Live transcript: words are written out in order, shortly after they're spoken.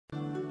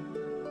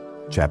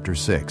Chapter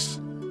 6.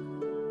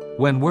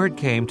 When word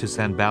came to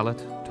Sanballat,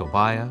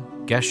 Tobiah,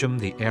 Geshem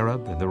the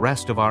Arab, and the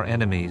rest of our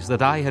enemies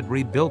that I had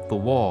rebuilt the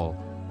wall,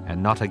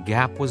 and not a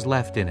gap was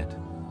left in it,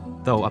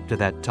 though up to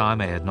that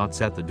time I had not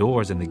set the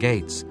doors and the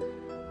gates,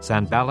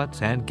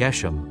 Sanballat and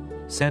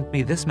Geshem sent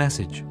me this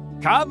message.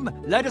 Come,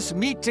 let us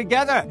meet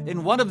together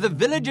in one of the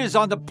villages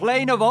on the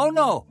plain of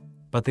Ono.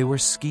 But they were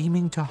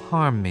scheming to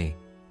harm me.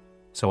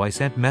 So I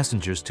sent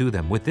messengers to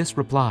them with this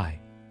reply.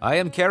 I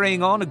am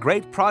carrying on a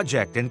great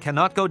project and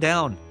cannot go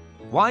down.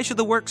 Why should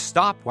the work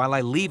stop while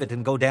I leave it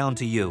and go down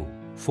to you?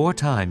 4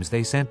 times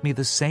they sent me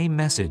the same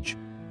message,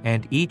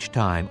 and each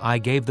time I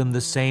gave them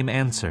the same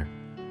answer.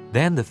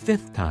 Then the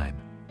 5th time,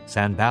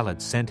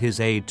 Sanballat sent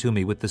his aide to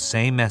me with the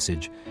same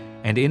message,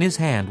 and in his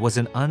hand was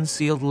an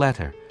unsealed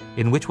letter,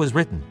 in which was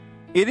written,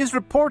 It is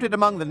reported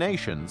among the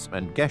nations,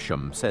 and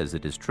Geshem says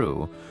it is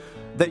true,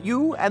 that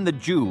you and the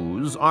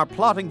Jews are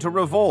plotting to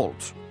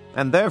revolt,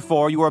 and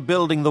therefore you are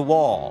building the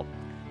wall.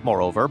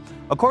 Moreover,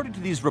 according to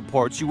these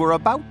reports, you are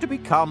about to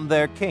become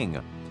their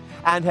king,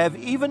 and have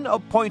even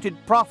appointed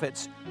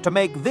prophets to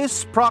make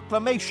this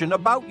proclamation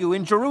about you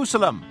in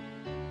Jerusalem.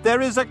 There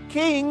is a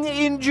king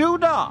in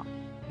Judah.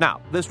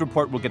 Now, this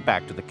report will get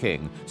back to the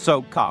king,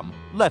 so come,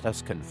 let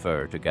us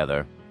confer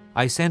together.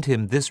 I sent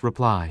him this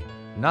reply.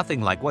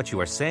 Nothing like what you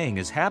are saying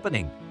is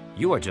happening.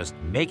 You are just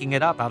making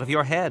it up out of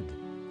your head.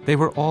 They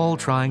were all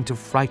trying to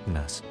frighten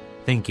us,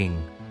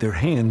 thinking, Their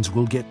hands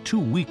will get too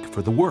weak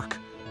for the work,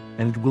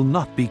 and it will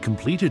not be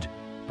completed.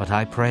 But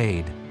I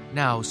prayed,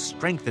 Now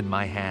strengthen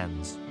my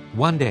hands.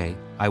 One day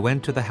I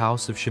went to the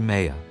house of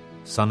Shemaiah,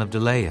 son of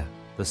Delaiah,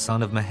 the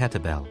son of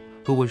Mehetabel,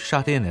 who was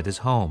shut in at his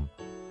home.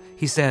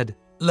 He said,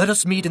 Let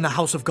us meet in the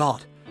house of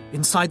God,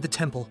 inside the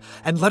temple,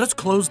 and let us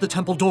close the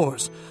temple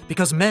doors,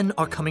 because men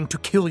are coming to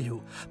kill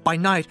you. By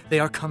night they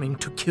are coming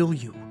to kill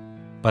you.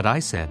 But I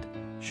said,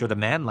 Should a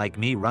man like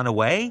me run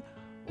away?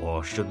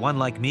 Or should one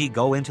like me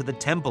go into the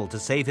temple to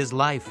save his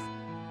life?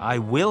 I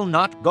will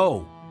not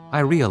go. I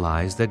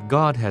realized that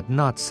God had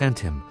not sent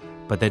him,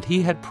 but that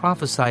he had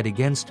prophesied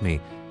against me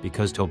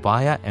because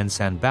Tobiah and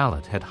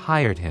Sanballat had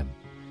hired him.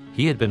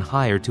 He had been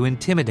hired to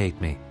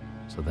intimidate me,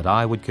 so that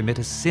I would commit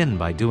a sin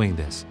by doing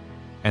this,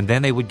 and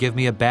then they would give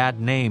me a bad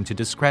name to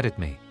discredit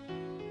me.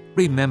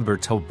 Remember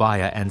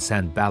Tobiah and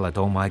Sanballat,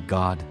 O my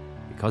God,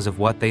 because of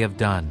what they have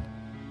done.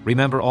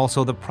 Remember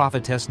also the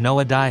prophetess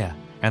Noadiah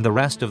and the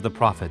rest of the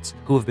prophets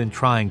who have been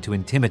trying to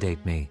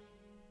intimidate me.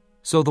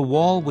 So the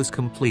wall was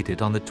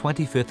completed on the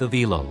 25th of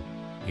Elul,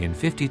 in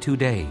 52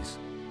 days.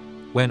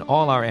 When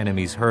all our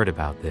enemies heard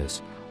about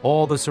this,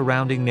 all the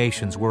surrounding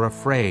nations were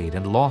afraid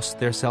and lost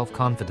their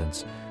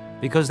self-confidence,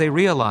 because they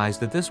realized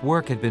that this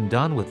work had been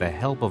done with the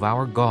help of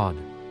our God.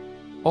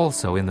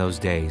 Also in those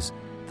days,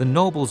 the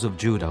nobles of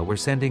Judah were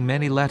sending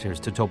many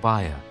letters to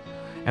Tobiah,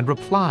 and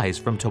replies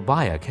from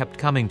Tobiah kept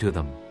coming to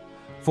them.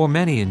 For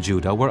many in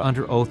Judah were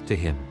under oath to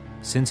him,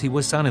 since he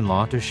was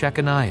son-in-law to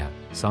Shechaniah,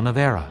 son of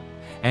Erah,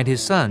 and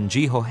his son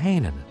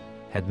Jehohanan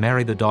had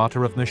married the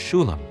daughter of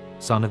Meshullam,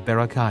 son of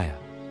Berechiah.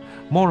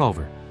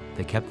 Moreover,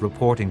 they kept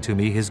reporting to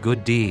me his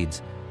good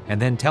deeds,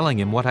 and then telling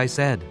him what I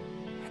said.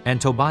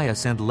 And Tobiah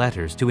sent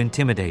letters to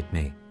intimidate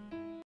me.